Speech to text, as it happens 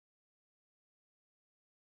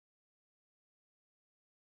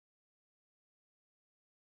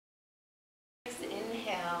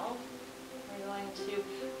going to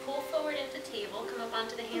pull forward into table, come up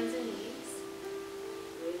onto the hands and knees.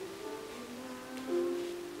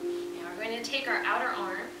 Now we're going to take our outer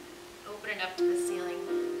arm, open it up to the ceiling,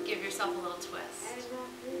 give yourself a little twist.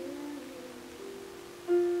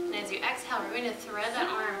 And as you exhale, we're going to thread that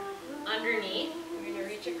arm underneath. We're going to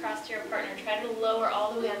reach across to your partner. Try to lower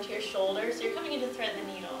all the way onto your shoulders. So you're coming in to thread the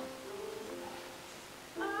needle.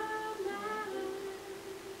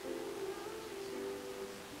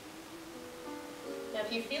 Now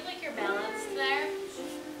if you feel like you're balanced there,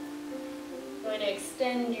 you're going to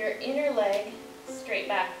extend your inner leg straight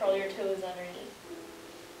back, curl your toes underneath.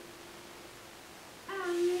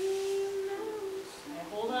 Now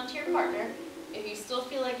hold on to your partner. If you still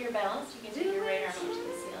feel like you're balanced, you can take your right arm up to the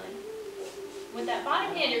ceiling. With that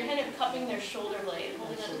bottom hand, you're kind of cupping their shoulder blade,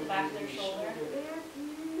 holding onto the back of their shoulder.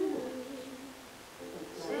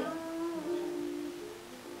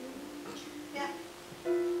 Yeah.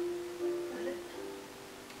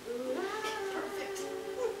 Perfect.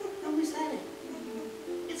 How was that?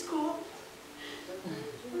 It's cool.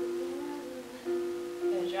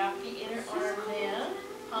 Good. Drop the inner arm down,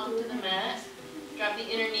 palm to the mat. Drop the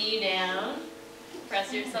inner knee down.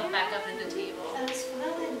 Press yourself back up into table. That was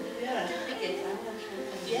fun. Yeah.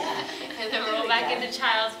 Yeah. And then roll back into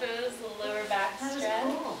child's pose, the lower back That was stretch.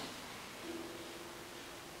 cool.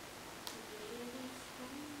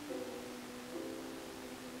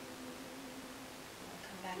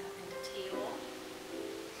 Come back up into table.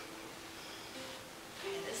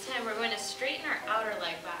 Okay, this time we're going to straighten our outer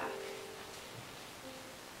leg back.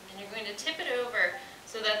 And you're going to tip it over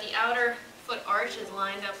so that the outer foot arch is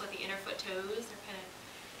lined up with the inner foot toes. They're kind of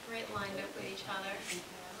right lined up with each other.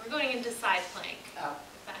 We're going into side plank, Oh.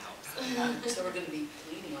 if that helps. So we're going to be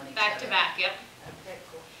leaning on each Back other. to back, yep. Okay,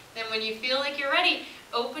 cool. Then when you feel like you're ready,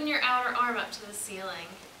 open your outer arm up to the ceiling.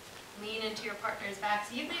 Lean into your partner's back.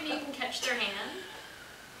 See if maybe you can catch their hand.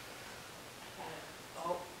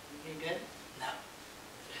 Oh, you good? No.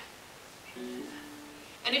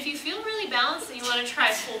 And if you feel really balanced and you want to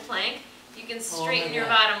try full plank, you can straighten your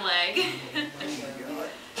God. bottom leg.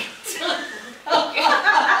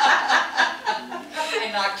 I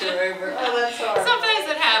knocked her over. Oh, that's horrible. Sometimes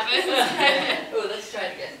it happens. Oh, let's try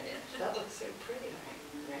it again. That looks so pretty.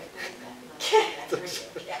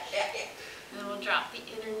 Then we'll drop the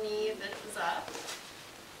inner knee if it was up.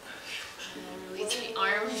 And release the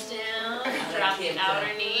arms down. Drop the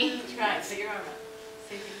outer knee. Try it. Put your arm up.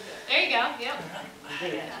 See if you can do it. There you go. Yep. I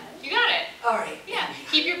got it. You got it. All right. Yeah.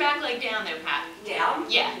 Keep your back leg down there, Pat. Down?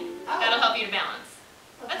 Yeah. Oh. That'll help you to balance.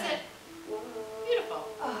 That's Okay. it. Beautiful.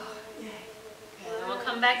 Oh, yay. Okay, then we'll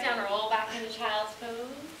come back down, roll back into child's pose.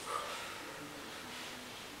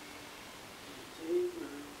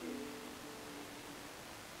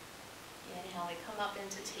 Inhale, we come up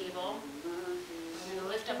into table. We're going to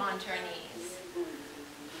lift up onto our knees.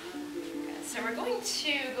 Okay, so we're going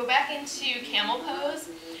to go back into camel pose.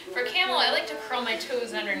 For camel, I like to curl my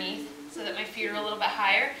toes underneath so that my feet are a little bit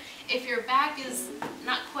higher. If your back is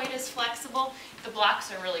not quite as flexible, the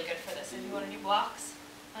blocks are really good for this. If you want to do blocks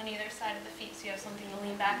on either side of the feet so you have something to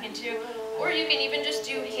lean back into. Or you can even just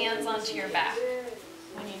do hands onto your back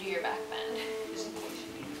when you do your back bend.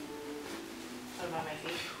 What about my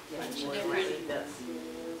feet? Bunch of different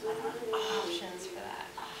options for that.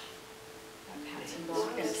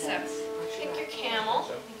 Okay, so pick your camel.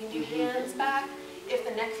 You can do hands back. If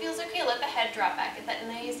the neck feels okay, let the head drop back. Get that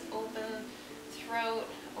nice open throat,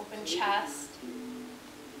 open chest.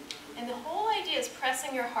 And the whole idea is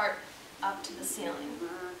pressing your heart up to the ceiling.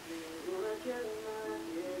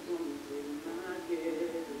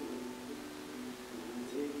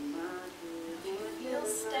 Feel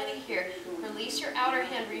steady here. Release your outer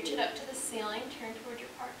hand, reach it up to the ceiling, turn toward your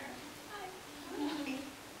partner.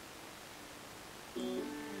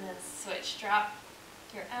 And then switch. Drop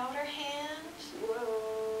your outer hand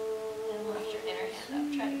and lift your inner hand up.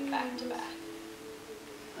 Try to go back to back.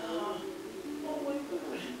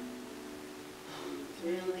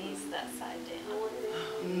 Release that side down.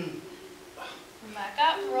 Come back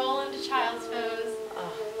up, roll into child's pose.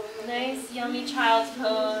 Nice, yummy child's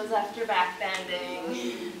pose after back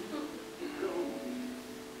bending.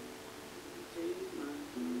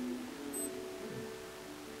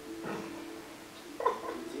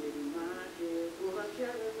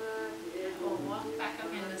 We'll walk back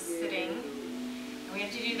up into sitting. And we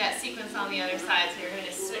have to do that sequence on the other side, so you're going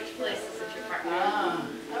to switch places with your partner.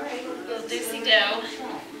 All right. Little doozy-do.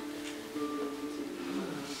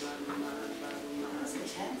 That's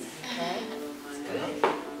intense. Okay. It's good.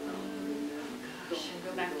 And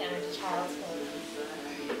go back down into child's pose.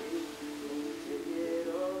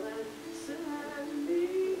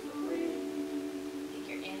 Take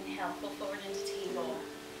your inhale, pull forward into table.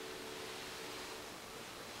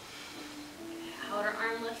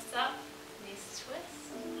 lifts up, nice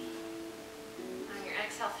twist. On your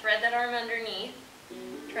exhale, thread that arm underneath.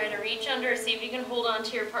 Try to reach under, see if you can hold on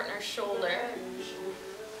to your partner's shoulder.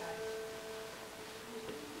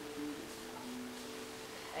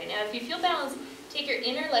 Okay, now if you feel balanced, take your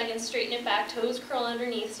inner leg and straighten it back, toes curl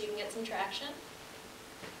underneath so you can get some traction.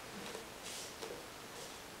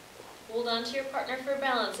 Hold on to your partner for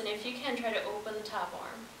balance, and if you can, try to open the top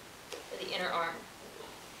arm, or the inner arm.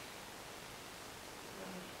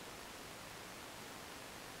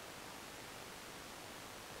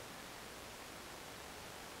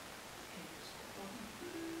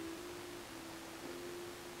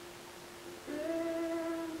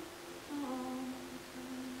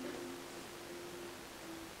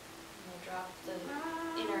 Drop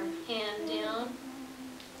the inner hand down,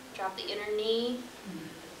 drop the inner knee,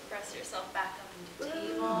 press yourself back up into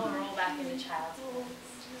table, roll back into child's pose.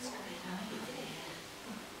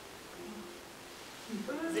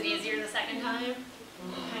 Is it easier the second time?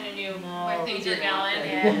 Kind of knew where things were going.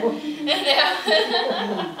 Yeah.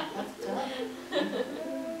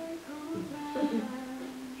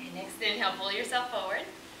 Okay, next inhale, pull yourself forward.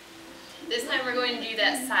 This time we're going to do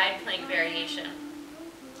that side plank variation.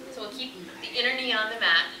 So we'll keep the inner knee on the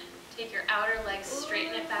mat. Take your outer leg,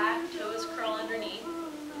 straighten it back, toes curl underneath.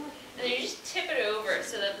 And then you just tip it over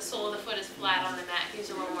so that the sole of the foot is flat on the mat, gives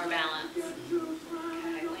you a little more balance.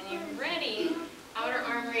 Okay, when you're ready, outer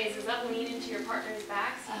arm raises up, lean into your partner's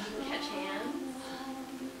back so you can catch hands.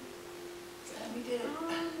 We did it.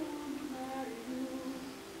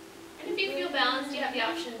 And if you feel balanced, you have the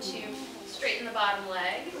option to straighten the bottom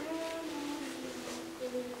leg.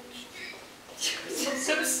 I'm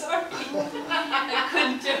so sorry. I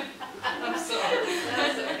couldn't do it. I'm sorry.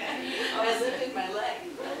 That's okay. I was lifting my leg.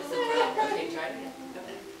 That was the problem. Okay, try it again.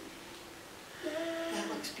 That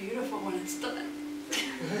looks beautiful when it's done.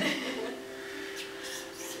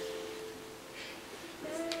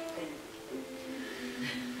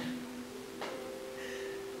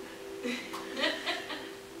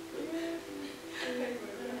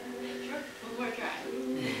 One more try.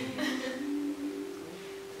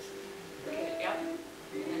 Okay, yep.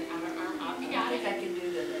 And then outer arm up. You I got think it. I can do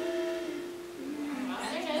that.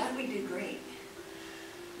 There it That is. we did great.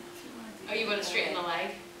 Oh, you want to straighten the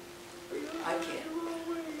leg? I can.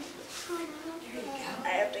 There you go. I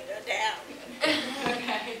have to go down.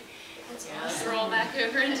 Okay. Just roll back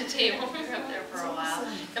over into table. We're up there for a while.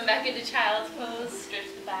 Come back into child's pose. Stretch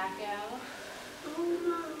the back out.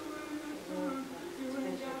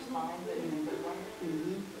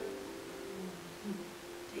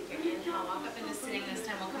 Take your inhale, walk up into sitting. This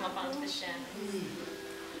time we'll come up onto the shins.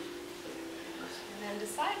 And then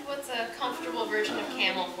decide what's a comfortable version of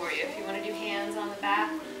camel for you. If you want to do hands on the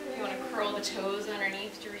back, if you want to curl the toes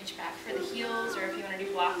underneath to reach back for the heels, or if you want to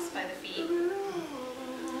do blocks by the feet.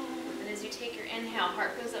 And as you take your inhale,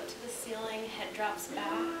 heart goes up to the ceiling, head drops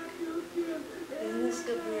back. Isn't this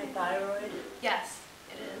good for your thyroid? Yes,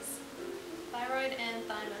 it is. Thyroid and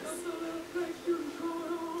thymus.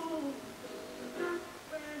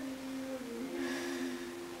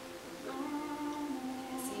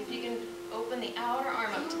 See if you can open the outer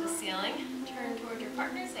arm up to the ceiling. Turn toward your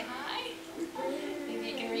partner, say hi. Maybe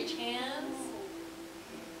you can reach hands.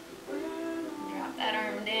 Drop that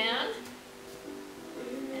arm down.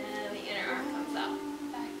 And the inner arm comes up,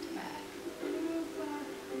 back to back.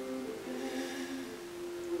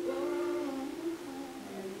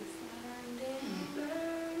 Release that arm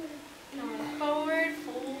down. Coming forward,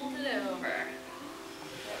 fold it over.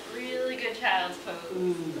 That really good child's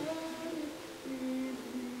pose.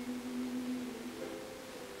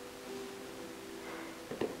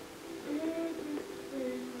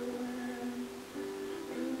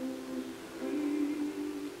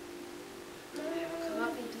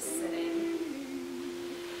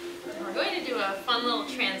 A fun little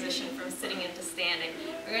transition from sitting into standing.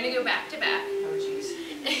 We're going to go back to back. Oh, jeez.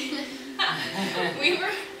 We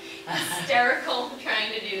were hysterical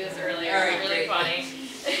trying to do this earlier. All right, It was really great. funny.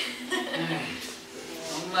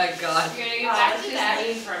 Oh my God. We're going to go back to back.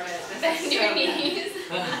 Bend your knees.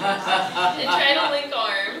 And try to link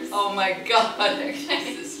arms. Oh my God.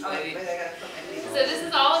 Jesus, sweetie. So this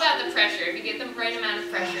is all about the pressure. If you get the right amount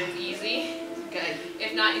of pressure, it's easy. Okay.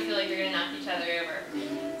 If not, you feel like you're going to knock each other over.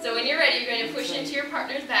 So when you're ready, you're going to push into your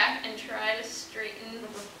partner's back and try to straighten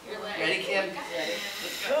your legs. Ready, Kim?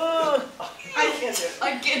 Oh, I can't do it.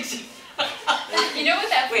 I get you. You know what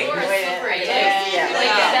that floor is slippery. yeah, Like, yeah, like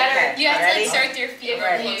yeah. better, you have to Ready? like start with your feet real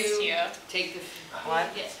Ready. close to you. Take the. One.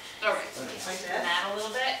 Get All right. that a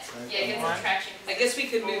little bit. Yeah, get some traction. I guess we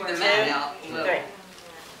could move the mat out a little. Three.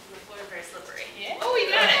 very slippery. Yeah. Oh,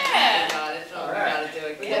 we got it. We got it. Oh, we gotta do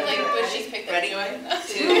it. We have like bushes picked up. Ready?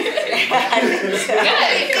 Two. 2, 3. Good.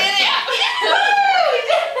 Yeah.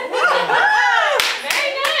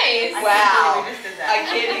 Very nice. Wow. I did I that.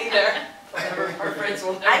 can't either. Our friends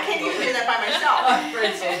will never I can't even do that by myself. Our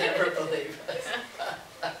friends will never believe us.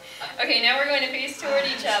 Okay, now we're going to face toward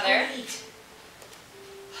each other. Sweet.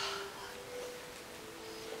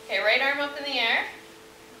 Okay, right arm up in the air.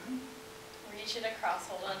 Reach it across,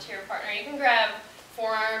 hold on to your partner. You can grab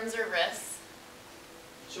forearms or wrists.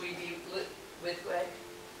 Should we be with Greg?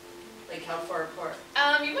 Like how far apart?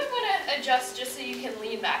 You might want to adjust just so you can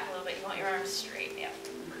lean back a little bit. You want your arms straight, yeah.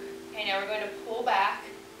 Okay, now we're going to pull back.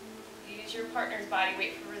 Use your partner's body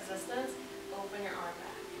weight for resistance. Open your arm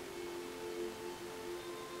back.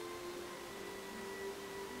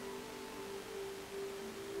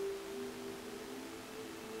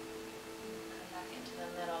 Come back into the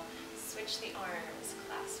middle. Switch the arms,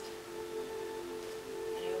 clasp.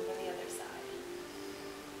 And open the other side.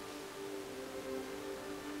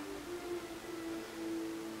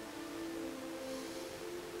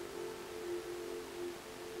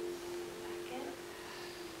 Back in.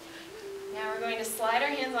 Now we're going to slide our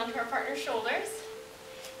hands onto our partner's shoulders.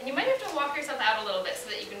 And you might have to walk yourself out a little bit so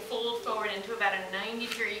that you can fold forward into about a 90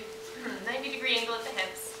 degree angle at the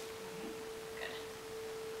hips. Good.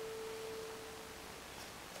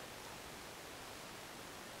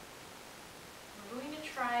 We're going to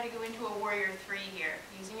try to go into a warrior 3 here,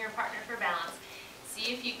 using your partner for balance.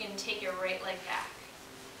 See if you can take your right leg back.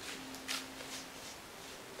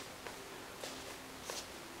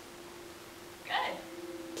 Good.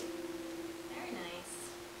 Very nice.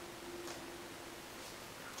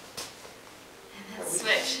 And then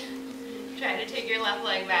switch. Try to take your left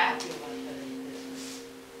leg back.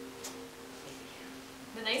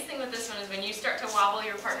 The nice thing with this one is when you start to wobble,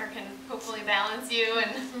 your partner can hopefully balance you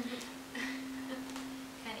and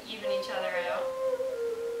kind of even each other out.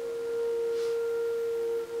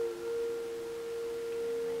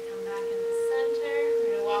 And come back in the center. We're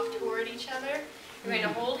going to walk toward each other. We're going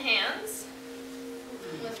to hold hands.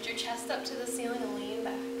 Lift your chest up to the ceiling and lean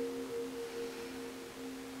back.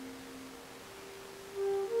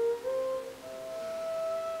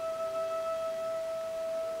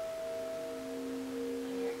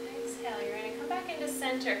 On your exhale, you're going to come back into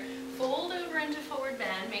center. Fold over into forward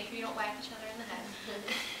bend. Make sure you don't whack each other in the head.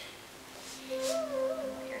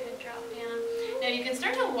 Let your head drop down. Now you can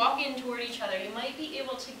start to walk in toward each other. You might be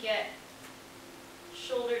able to get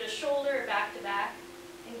shoulder to shoulder or back to back.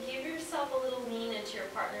 And give yourself a little lean into your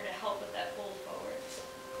partner to help with that fold forward.